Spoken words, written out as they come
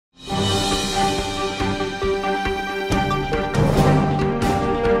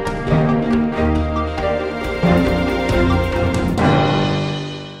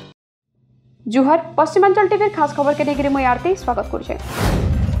जुहर Paschimanchal TV खास खबर के लेकर मुई आरती स्वागत करुचे।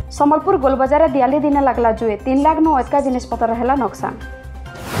 सम्बलपुर गोलबजार दियाली दिन लगला जुए 3 लाख नु अधिका जिनिसपतर है नक्सान।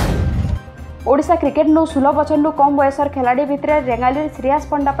 ओडिशा क्रिकेट नु 16 बछर कम बयसर खिलाड़ी भितर रेंगाली श्रेयस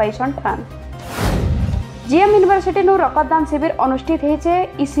पंडा पाइछन ठान। जीएम यूनिवर्सिटी नु रक्तदान शिविर अनुष्ठित होइछे।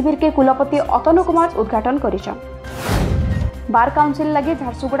 ई शिविर के कुलपति अतनु कुमार उद्घाटन करिछन। बार काउंसिल लगी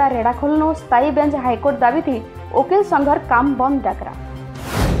झारसुगुड़ा रेड़ाखोल नु स्थायी बेंच हाईकोर्ट दाबी थी वकील संघर काम बंद डाकरा।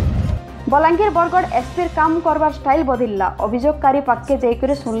 बलांगीर बरगढ़ एसपी काम करवार स्टाइल बदलला अभियोगकारी पाके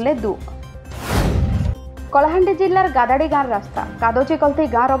जाइकर सुनले दुख। कलाहांडी जिल्लार गादाड़ी गाँव रास्ता कादोची कलती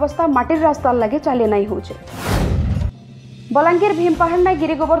गाँव अवस्था माटिर रास्ता लगे चली नहीं होचे। बलांगीर भीमपहाड़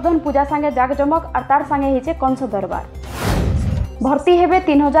गिरी गोवर्धन पूजा संगे जाकजमक और तार संगे होचे कंस दरबार। भर्ती हेबे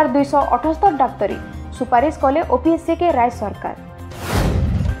 3278 डाक्तरी सुपारिश कले ओपीएससी के राय सरकार।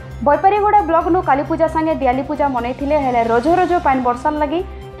 बैपारीगुड़ा ब्लॉक नु काली पूजा संगे दियाली पूजा मनईथिले हेले रोजो रोजो पानी बरसार लगी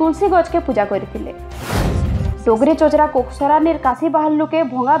तुलसी गज के पूजा करथिले। डोगरी चोचरा कोकसरा निर काशी बाहर लुके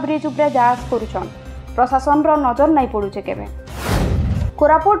भंगा ब्रिज उपरे जांच करुछन। प्रशासन रो नजर नहीं पड़ुचे केबे।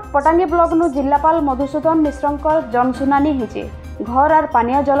 कोरापुट पटांगी ब्लॉक नु जिल्लापाल मधुसूदन मिश्रंकर जनसुनानी हिचे। घर और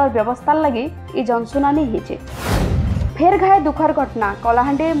पानीय जल व्यवस्था लगी ई जनसुनानी हिचे। फेर घाय दुखर घटना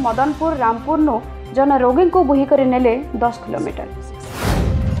कलाहांडी मदनपुर रामपुर नु जन रोगी को बुही कर नेले 10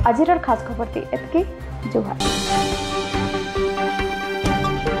 किलोमीटर। आजिर खास खबर थी एतके जुहार।